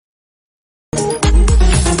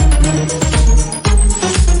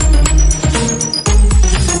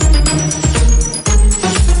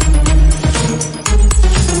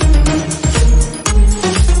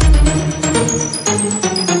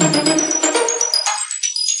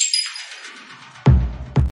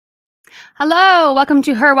Hello, welcome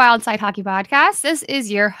to Her Wild Side Hockey Podcast. This is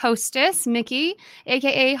your hostess, Mickey,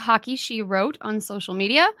 aka Hockey She Wrote on social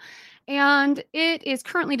media. And it is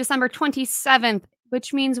currently December 27th,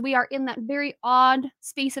 which means we are in that very odd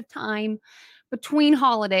space of time between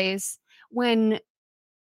holidays when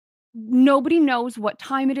nobody knows what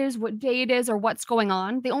time it is, what day it is, or what's going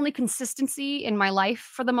on. The only consistency in my life,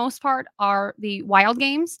 for the most part, are the Wild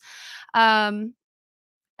games. Um,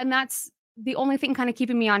 and that's the only thing kind of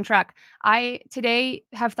keeping me on track. I today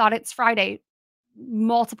have thought it's Friday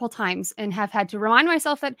multiple times and have had to remind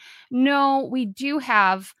myself that no, we do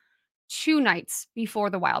have 2 nights before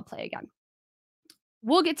the Wild play again.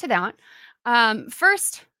 We'll get to that.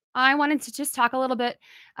 First, I wanted to just talk a little bit.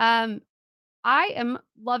 Um, I am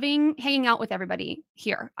loving hanging out with everybody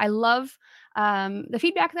here. I love the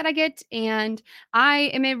feedback that I get, and I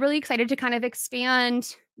am really excited to kind of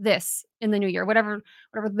expand this in the new year, whatever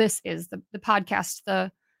this is, the podcast,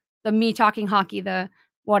 the me talking hockey, the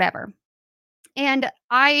whatever. And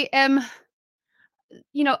I am,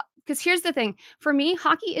 because here's the thing for me,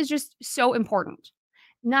 hockey is just so important.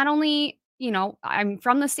 Not only, I'm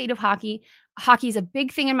from the state of hockey, hockey is a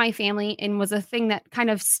big thing in my family and was a thing that kind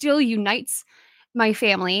of still unites my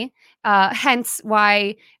family. Hence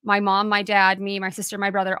why my mom, my dad, me, my sister, my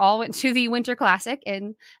brother all went to the Winter Classic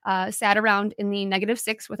and sat around in the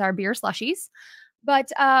 -6 with our beer slushies.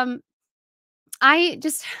 But I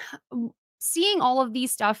just seeing all of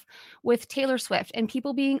these stuff with Taylor Swift and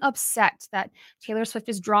people being upset that Taylor Swift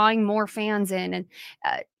is drawing more fans in, and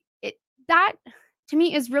uh, it that to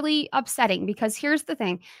me is really upsetting because here's the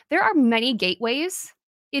thing: there are many gateways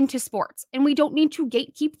into sports, and we don't need to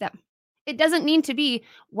gatekeep them. It doesn't need to be,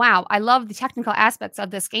 wow, I love the technical aspects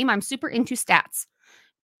of this game. I'm super into stats.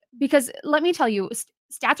 Because let me tell you,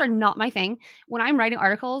 stats are not my thing. When I'm writing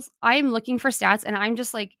articles, I'm looking for stats and I'm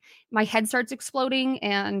just like my head starts exploding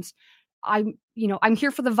and I'm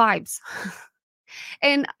here for the vibes.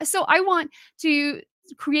 And so I want to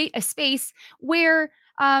create a space where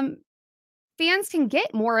fans can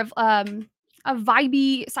get more of a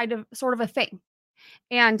vibey side of sort of a thing.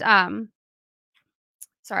 And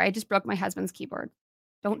sorry, I just broke my husband's keyboard.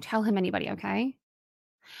 Don't tell him anybody, okay?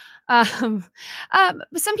 Um,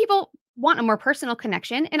 but some people want a more personal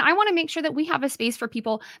connection, and I want to make sure that we have a space for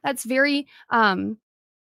people that's very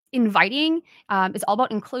inviting. It's all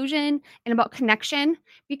about inclusion and about connection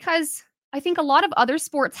because I think a lot of other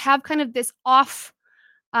sports have kind of this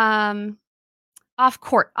um, off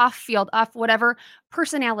court, off field, off whatever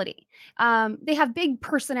personality. They have big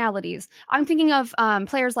personalities. I'm thinking of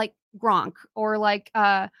players like Gronk or like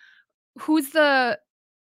who's the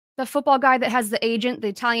football guy that has the agent, the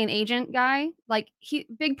Italian agent guy, like he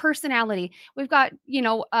big personality. We've got,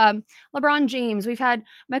 LeBron James, we've had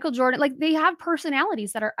Michael Jordan, like they have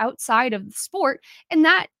personalities that are outside of the sport. And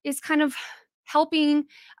that is kind of helping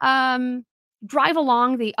um drive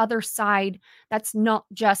along the other side that's not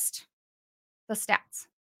just the stats.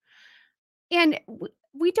 And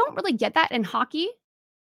we don't really get that in hockey.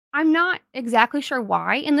 I'm not exactly sure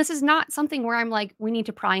why, and this is not something where I'm like, we need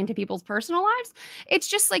to pry into people's personal lives. It's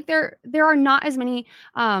just like there are not as many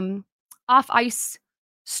off ice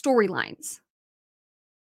storylines.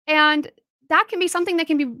 And that can be something that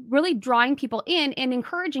can be really drawing people in and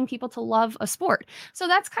encouraging people to love a sport. So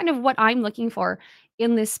that's kind of what I'm looking for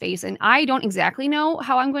in this space. And I don't exactly know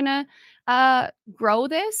how I'm going to grow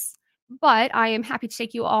this, but I am happy to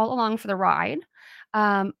take you all along for the ride.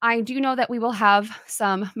 I do know that we will have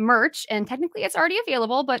some merch, and technically it's already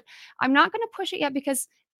available, but I'm not going to push it yet because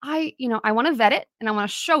I want to vet it and I want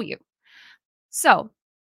to show you. So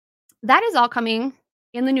that is all coming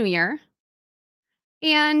in the new year.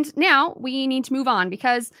 And now we need to move on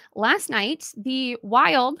because last night the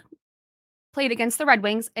Wild played against the Red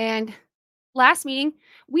Wings. And last meeting,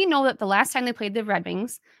 we know that the last time they played the Red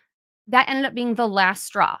Wings, that ended up being the last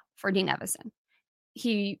straw for Dean Evison.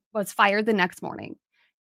 He was fired the next morning.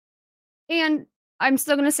 And I'm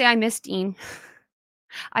still going to say I miss Dean.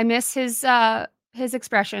 I miss his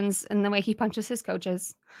expressions and the way he punches his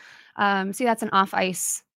coaches. See, that's an off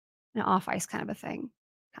ice kind of a thing,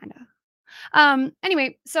 kind of.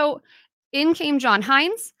 Anyway, so in came John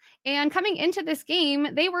Hynes, and coming into this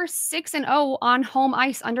game, they were 6-0 on home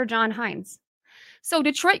ice under John Hynes. So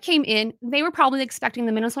Detroit came in, they were probably expecting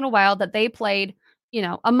the Minnesota Wild that they played,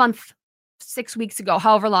 a month, 6 weeks ago,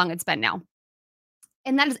 however long it's been now.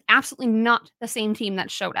 And that is absolutely not the same team that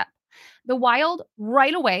showed up. The Wild,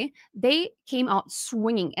 right away, they came out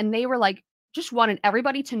swinging and they were like, just wanted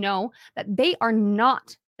everybody to know that they are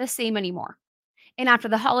not the same anymore. And after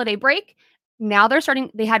the holiday break, Now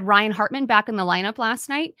they had Ryan Hartman back in the lineup last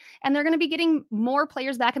night, and they're going to be getting more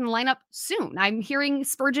players back in the lineup soon. I'm hearing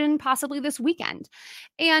Spurgeon possibly this weekend.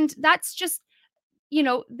 And that's just,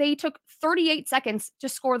 they took 38 seconds to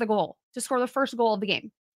score the first goal of the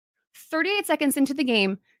game. 38 seconds into the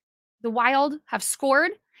game, the Wild have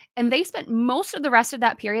scored, and they spent most of the rest of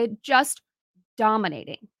that period just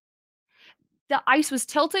dominating. The ice was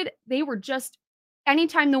tilted. They were just,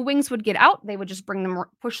 anytime the Wings would get out, they would just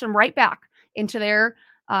push them right back into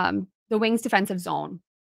the Wings defensive zone.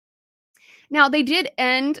 Now, they did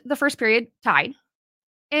end the first period tied,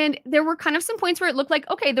 and there were kind of some points where it looked like,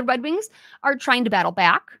 okay, the Red Wings are trying to battle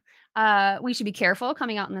back. We should be careful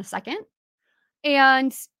coming out in the second.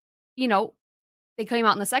 And, they came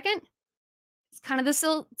out in the second. It's kind of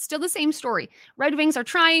still the same story. Red Wings are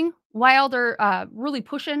trying, Wild are really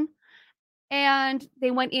pushing, and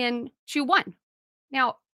they went in 2-1.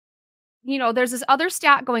 Now, there's this other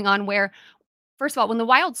stat going on where, first of all, when the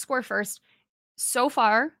Wild score first, so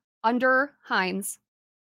far under Hines,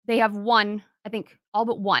 they have won, I think, all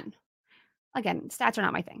but one. Again, stats are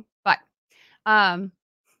not my thing, but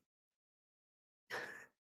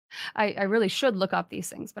I really should look up these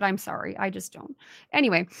things, but I'm sorry, I just don't.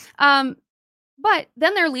 Anyway, but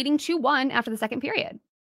then they're leading 2-1 after the second period.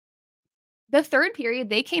 The third period,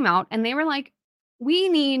 they came out and they were like, we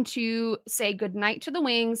need to say goodnight to the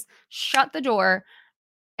Wings, shut the door,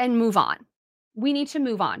 and move on. We need to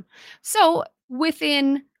move on. So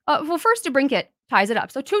within, first DeBrincat ties it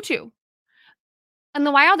up. So 2-2. And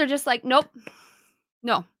the Wild are just like, nope,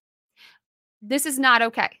 no, this is not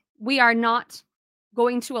okay. We are not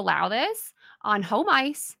going to allow this on home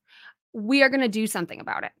ice. We are going to do something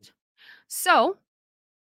about it. So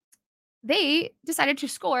they decided to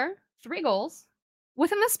score 3 goals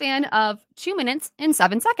within the span of 2 minutes and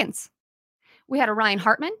 7 seconds. We had a Ryan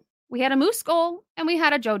Hartman, we had a Moose goal, and we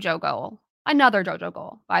had a JoJo goal. Another JoJo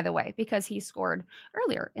goal, by the way, because he scored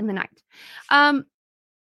earlier in the night.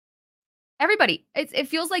 Everybody, it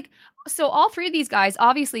feels like, so all 3 of these guys,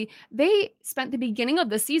 obviously, they spent the beginning of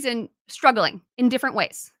the season struggling in different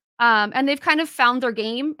ways. And they've kind of found their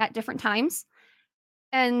game at different times.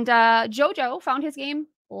 And JoJo found his game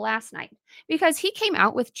last night because he came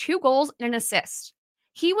out with 2 goals and an assist.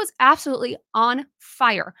 He was absolutely on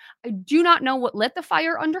fire. I do not know what lit the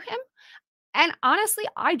fire under him. And honestly,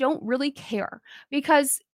 I don't really care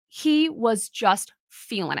because he was just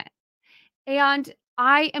feeling it. And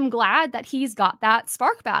I am glad that he's got that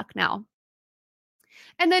spark back now.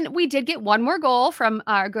 And then we did get one more goal from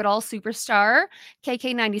our good old superstar,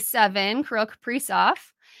 KK97, Kirill Kaprizov.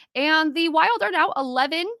 And the Wild are now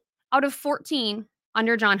 11 out of 14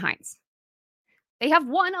 under John Hines. They have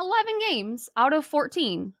won 11 games out of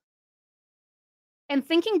 14. And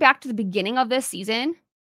thinking back to the beginning of this season,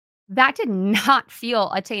 that did not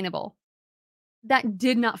feel attainable. That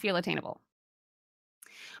did not feel attainable.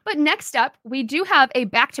 But next up, we do have a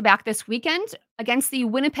back-to-back this weekend against the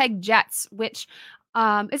Winnipeg Jets, which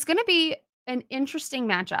is going to be an interesting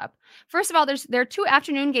matchup. First of all, there are 2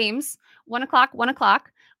 afternoon games, 1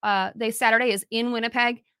 o'clock. Saturday is in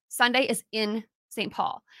Winnipeg. Sunday is in St.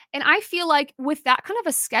 Paul. And I feel like with that kind of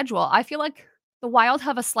a schedule, I feel like the Wild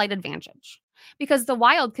have a slight advantage because the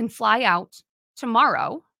Wild can fly out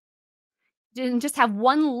tomorrow and just have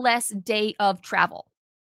one less day of travel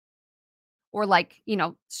or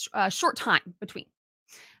a short time between.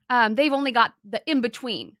 They've only got the in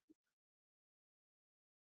between.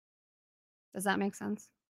 Does that make sense?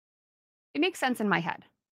 It makes sense in my head.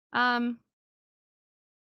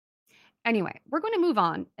 Anyway, we're going to move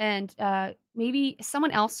on, and maybe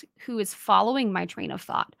someone else who is following my train of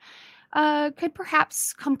thought could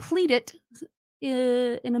perhaps complete it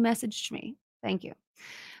in a message to me. Thank you.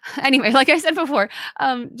 Anyway, like I said before,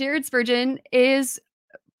 Jared Spurgeon is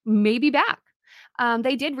maybe back.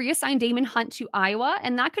 They did reassign Damon Hunt to Iowa,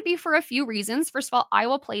 and that could be for a few reasons. First of all,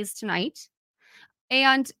 Iowa plays tonight,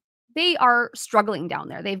 and they are struggling down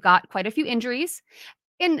there. They've got quite a few injuries.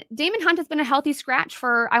 And Damon Hunt has been a healthy scratch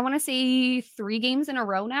for, I want to say, 3 games in a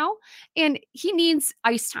row now. And he needs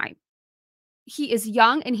ice time. He is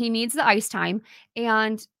young and he needs the ice time.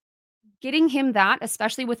 And getting him that,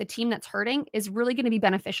 especially with a team that's hurting, is really going to be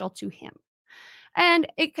beneficial to him. And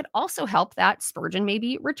it could also help that Spurgeon may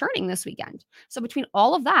be returning this weekend. So between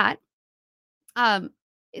all of that,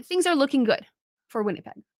 things are looking good for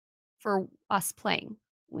Winnipeg, for us playing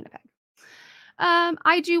Winnipeg.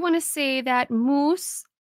 I do want to say that Moose,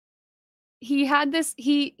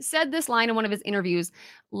 he said this line in one of his interviews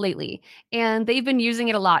lately, and they've been using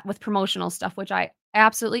it a lot with promotional stuff, which I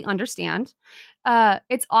absolutely understand.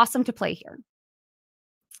 It's awesome to play here.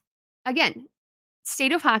 Again,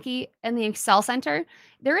 State of Hockey and the Excel Center,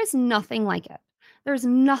 there is nothing like it. There's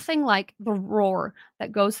nothing like the roar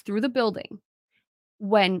that goes through the building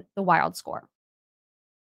when the Wild score.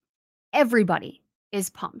 Everybody is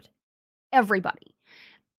pumped. Everybody.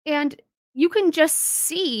 And you can just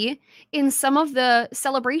see in some of the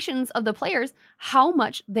celebrations of the players how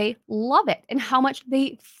much they love it and how much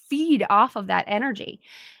they feed off of that energy.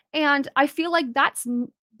 And I feel like that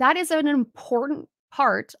is an important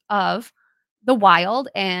part of the Wild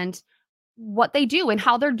and what they do and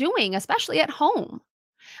how they're doing, especially at home.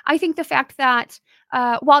 I think the fact that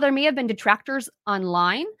while there may have been detractors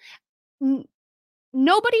online, n-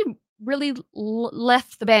 nobody really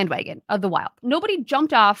left the bandwagon of the Wild. Nobody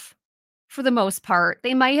jumped off for the most part.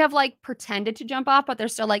 They might have like pretended to jump off, but they're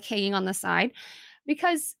still like hanging on the side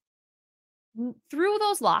because through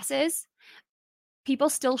those losses, people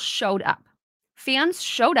still showed up. Fans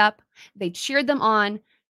showed up. They cheered them on,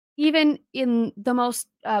 even in the most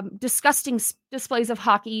disgusting displays of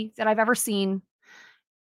hockey that I've ever seen.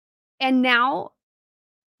 And now,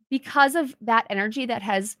 because of that energy that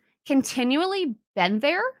has continually been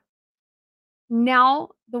there, now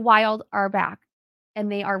the Wild are back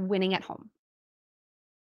and they are winning at home.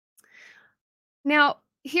 Now,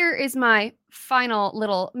 here is my final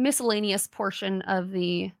little miscellaneous portion of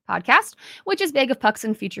the podcast, which is Bag of Pucks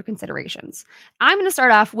and future considerations. I'm going to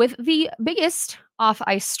start off with the biggest off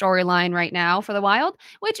ice storyline right now for the Wild,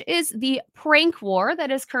 which is the prank war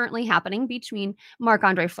that is currently happening between Marc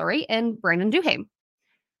Andre Fleury and Brandon Duhaime.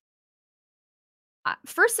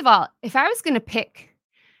 First of all, if I was going to pick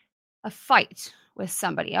a fight with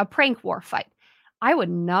somebody, a prank war fight, I would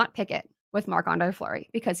not pick it with Marc Andre Fleury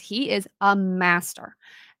because he is a master.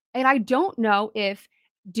 And I don't know if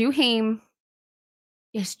Duhaime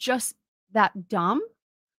is just that dumb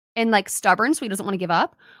and like stubborn, so he doesn't want to give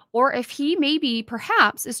up, or if he maybe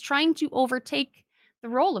perhaps is trying to overtake the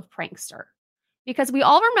role of prankster. Because we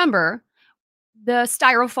all remember the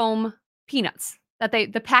styrofoam peanuts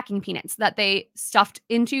the packing peanuts that they stuffed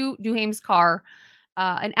into Duhaime's car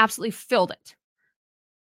and absolutely filled it.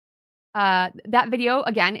 That video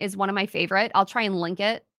again is one of my favorite. I'll try and link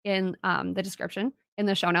it in the description in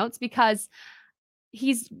the show notes because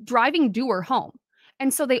he's driving Dewar home.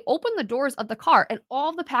 And so they open the doors of the car and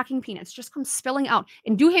all the packing peanuts just come spilling out.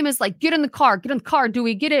 And Duhaime is like, get in the car,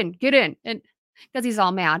 Dewey, get in. And because he's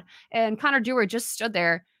all mad. And Connor Dewar just stood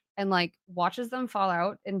there and like watches them fall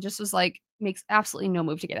out and just was like, makes absolutely no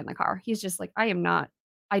move to get in the car. He's just like, I do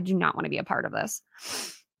not want to be a part of this.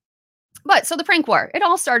 But so the prank war, it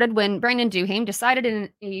all started when Brandon Duhaime decided in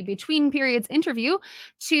a between periods interview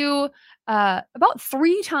to about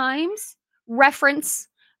 3 times reference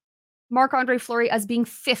Marc Andre Fleury as being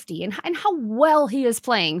 50 and how well he is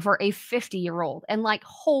playing for a 50-year-old. And like,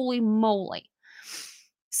 holy moly.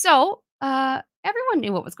 So everyone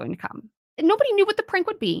knew what was going to come. And nobody knew what the prank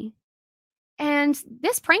would be. And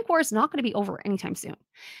this prank war is not going to be over anytime soon. It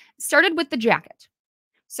started with the jacket.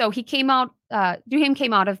 So he came out, Duhaime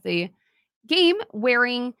came out of the game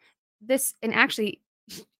wearing this, and actually,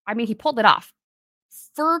 I mean, he pulled it off.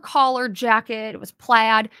 Fur collar jacket. It was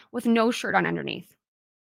plaid with no shirt on underneath.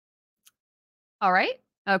 All right.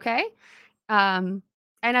 Okay. And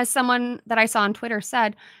as someone that I saw on Twitter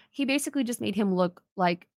said, he basically just made him look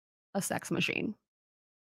like a sex machine.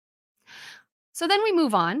 So then we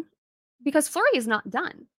move on because Fleury is not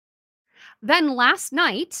done. Then last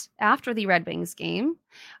night, after the Red Wings game,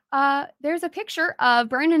 there's a picture of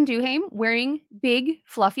Brandon Duhaime wearing big,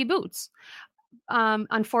 fluffy boots.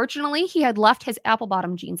 Unfortunately, he had left his apple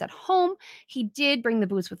bottom jeans at home. He did bring the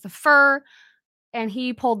boots with the fur, and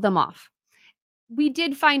he pulled them off. We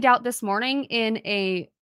did find out this morning in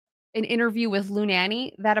an interview with Lou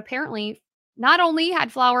Nanne that apparently not only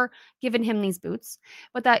had Flower given him these boots,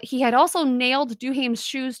 but that he had also nailed Duhaime's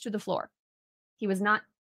shoes to the floor. He was not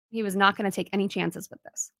going to take any chances with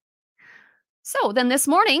this. So then this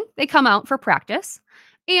morning they come out for practice,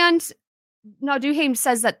 and now Duhaime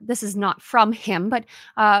says that this is not from him, but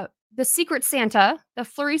the Secret Santa, the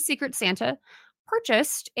Fleury Secret Santa,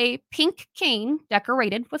 purchased a pink cane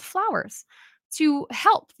decorated with flowers to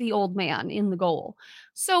help the old man in the goal.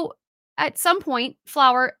 So at some point,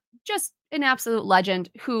 Flower, just an absolute legend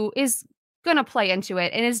who is going to play into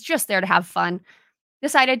it and is just there to have fun,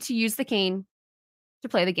 decided to use the cane to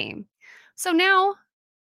play the game. So now,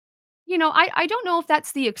 I don't know if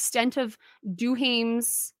that's the extent of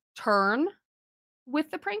Duhaime's turn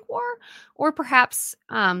with the prank war, or perhaps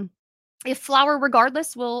if Flower,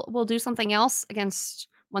 regardless, will do something else against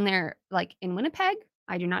when they're like in Winnipeg.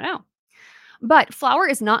 I do not know. But Flower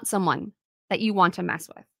is not someone that you want to mess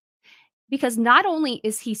with because not only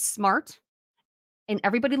is he smart and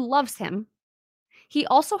everybody loves him, he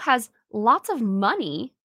also has lots of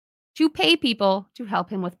money to pay people to help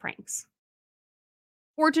him with pranks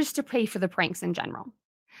or just to pay for the pranks in general.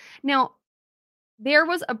 Now, there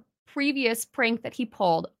was a previous prank that he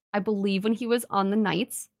pulled, I believe when he was on the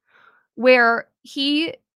Knights, where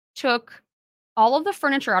he took all of the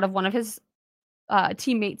furniture out of one of his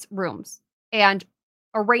teammates' rooms and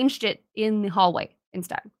arranged it in the hallway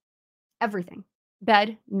instead. Everything.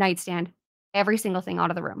 Bed, nightstand, every single thing out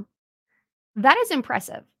of the room. That is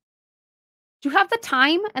impressive. To have the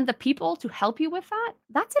time and the people to help you with that,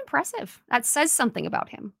 that's impressive. That says something about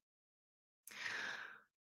him.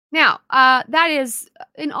 Now, that is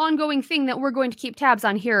an ongoing thing that we're going to keep tabs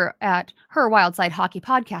on here at Her Wild Side Hockey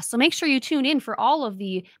Podcast. So make sure you tune in for all of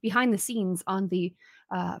the behind the scenes on the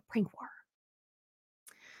prank war.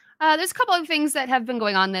 There's a couple of things that have been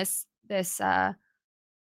going on this 3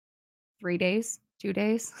 days, 2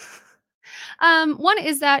 days. One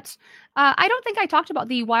is that I don't think I talked about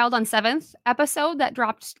the Wild on 7th episode that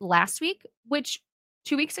dropped last week, which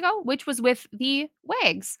 2 weeks ago, which was with the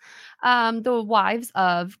Wags, the wives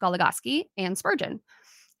of Goligoski and Spurgeon.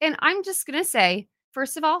 And I'm just gonna say,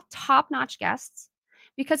 first of all, top-notch guests,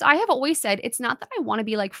 because I have always said it's not that I wanna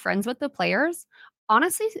be, like, friends with the players.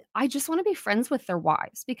 Honestly, I just wanna be friends with their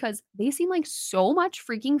wives because they seem like so much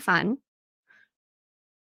freaking fun.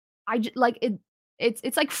 Like,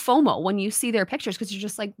 it's like FOMO when you see their pictures because 'cause you're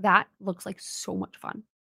just like, "That looks like so much fun."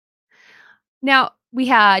 Now, we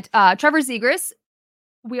had, Trevor Zegras.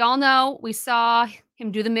 We all know we saw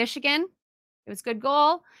him do the Michigan. It was a good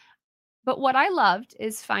goal. But what I loved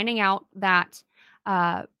is finding out that,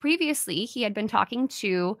 previously he had been talking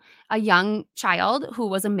to a young child who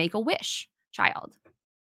was a Make-A-Wish child.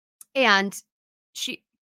 And she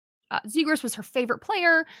Zegers was her favorite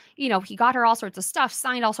player. You know, he got her all sorts of stuff,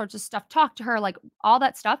 signed all sorts of stuff, talked to her, like all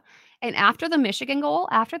that stuff. And after the Michigan goal,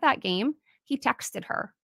 after that game, he texted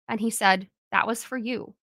her and he said, "That was for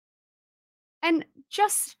you." And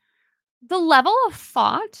just the level of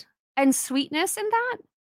thought and sweetness in that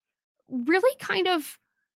really kind of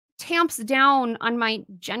tamps down on my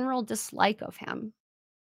general dislike of him.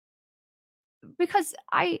 Because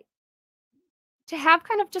to have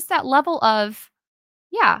kind of just that level of,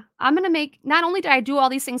 yeah, I'm gonna make not only did I do all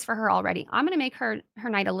these things for her already, I'm gonna make her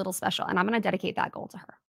night a little special, and I'm gonna dedicate that goal to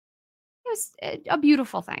her. It was a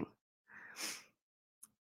beautiful thing.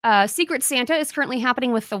 Secret Santa is currently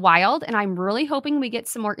happening with the Wild, and I'm really hoping we get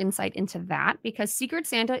some more insight into that because Secret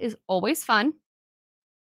Santa is always fun.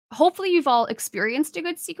 Hopefully, you've all experienced a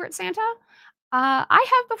good Secret Santa. I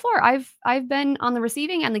have before. I've been on the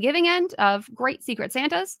receiving and the giving end of great Secret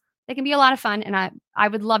Santas. They can be a lot of fun, and I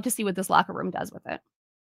would love to see what this locker room does with it.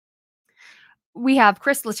 We have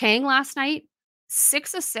Chris Letang last night,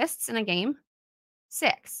 6 assists in a game,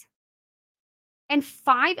 6, and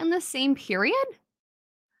 5 in the same period?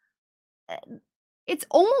 Uh, it's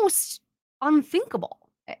almost unthinkable.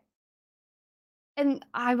 And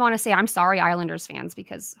I wanna say I'm sorry, Islanders fans,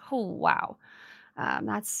 because, oh, wow.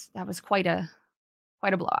 That was quite a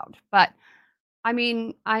blowout, but, I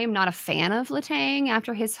mean, I am not a fan of Letang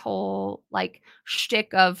after his whole, like,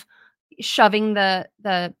 shtick of shoving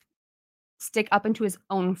the stick up into his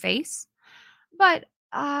own face. But,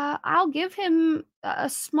 I'll give him a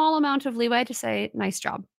small amount of leeway to say, "Nice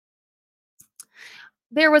job."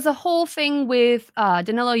 There was a whole thing with,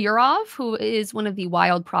 Danilo Yurov, who is one of the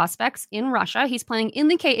Wild prospects in Russia. He's playing in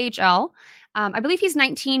the KHL. I believe he's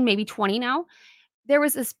 19, maybe 20 now. There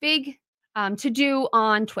was this big, to-do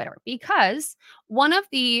on Twitter because one of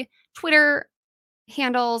the Twitter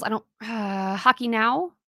handles, I don't Hockey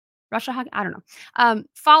Now? Russia Hockey? I don't know,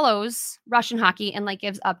 follows Russian hockey and, like,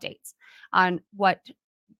 gives updates on what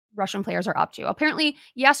Russian players are up to. Apparently,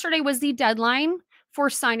 yesterday was the deadline for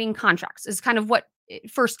signing contracts, is kind of what it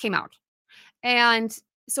first came out. And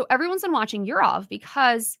so everyone's been watching Yurov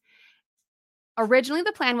because originally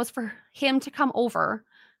the plan was for him to come over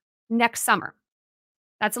next summer.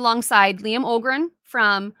 That's alongside Liam Ogren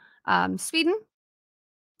from Sweden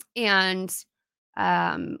and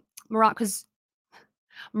Murat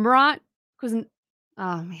Murat Kuzn.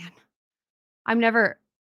 Oh man, I'm never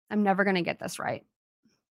gonna get this right.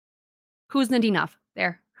 Kuznetsov.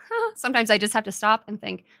 There. Sometimes I just have to stop and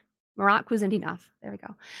think, Murat Kuznetsov. There we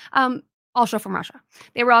go. Also from Russia.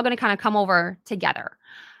 They were all gonna kinda come over together.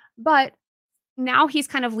 But now he's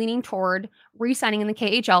kind of leaning toward re-signing in the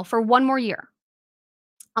KHL for 1 more year.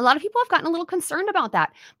 A lot of people have gotten a little concerned about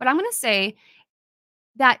that, but I'm gonna say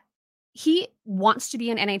that he wants to be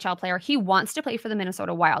an NHL player. He wants to play for the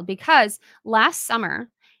Minnesota Wild because last summer,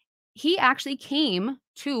 he actually came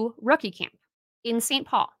to rookie camp in St.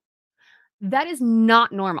 Paul. That is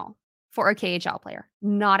not normal for a KHL player,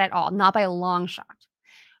 not at all, not by a long shot.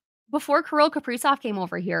 before Kirill Kaprizov came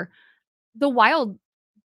over here, the Wild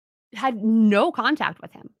had no contact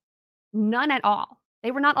with him. None at all.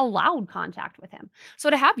 They were not allowed contact with him. So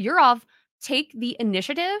to have Yurov take the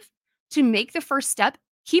initiative to make the first step,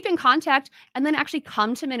 keep in contact, and then actually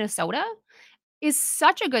come to Minnesota is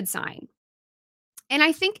such a good sign. And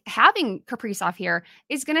I think having Kaprizov here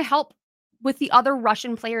is going to help with the other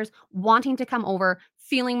Russian players wanting to come over,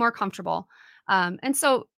 feeling more comfortable. And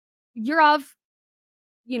so Yurov,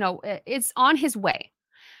 is on his way.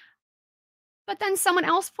 But then someone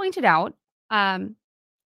else pointed out,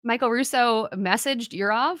 Michael Russo messaged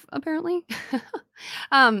Yurov, apparently.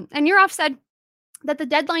 And Yurov said that the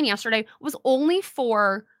deadline yesterday was only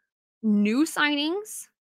for new signings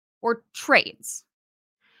or trades.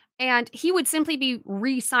 And he would simply be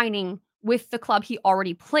re-signing with the club he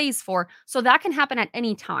already plays for. So that can happen at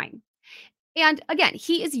any time. And again,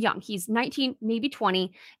 he is young. He's 19, maybe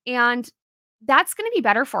 20. And that's going to be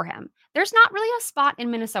better for him. There's not really a spot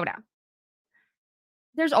in Minnesota.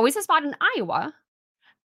 There's always a spot in Iowa,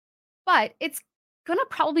 but it's going to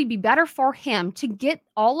probably be better for him to get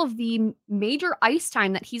all of the major ice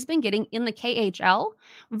time that he's been getting in the KHL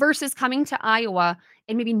versus coming to Iowa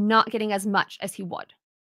and maybe not getting as much as he would,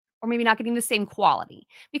 or maybe not getting the same quality.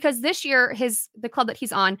 Because this year, the club that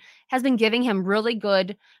he's on has been giving him really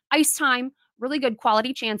good ice time, really good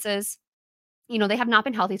quality chances. They have not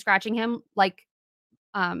been healthy scratching him like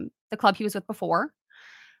the club he was with before.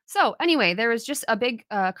 So anyway, there is just a big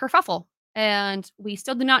kerfuffle, and we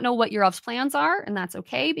still do not know what Yurov's plans are, and that's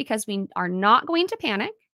okay because we are not going to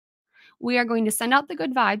panic. We are going to send out the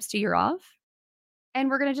good vibes to Yurov, and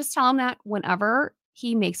we're going to just tell him that whenever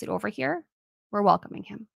he makes it over here, we're welcoming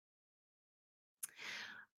him.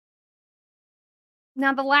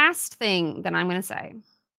 Now, the last thing that I'm going to say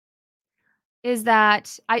is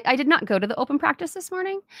that I did not go to the open practice this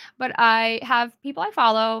morning, but I have people I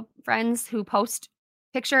follow, friends who post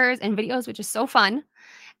pictures and videos, which is so fun.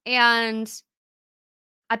 And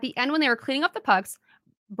at the end, when they were cleaning up the pucks,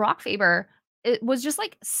 Brock Faber was just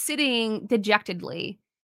like sitting dejectedly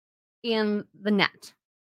in the net.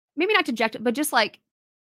 Maybe not dejected, but just like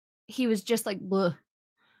he was just like, bleh.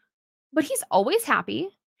 But he's always happy.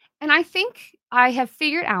 And I think I have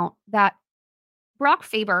figured out that Brock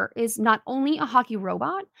Faber is not only a hockey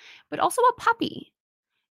robot, but also a puppy.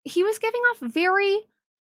 He was giving off very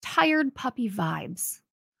tired puppy vibes.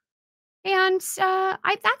 And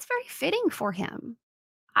that's very fitting for him.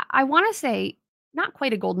 I want to say not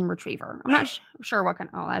quite a golden retriever. I'm not sure what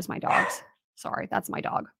kind. Oh, that's my dog's. Sorry, that's my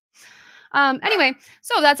dog. Anyway,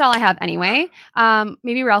 so that's all I have anyway.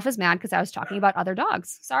 Maybe Ralph is mad because I was talking about other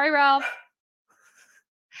dogs. Sorry, Ralph.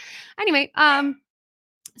 Anyway,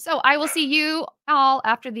 so I will see you all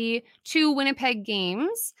after the 2 Winnipeg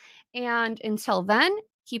games. And until then,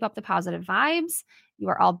 keep up the positive vibes. You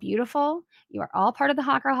are all beautiful. You are all part of the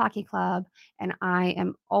Hawk Girl Hockey Club. And I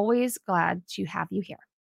am always glad to have you here.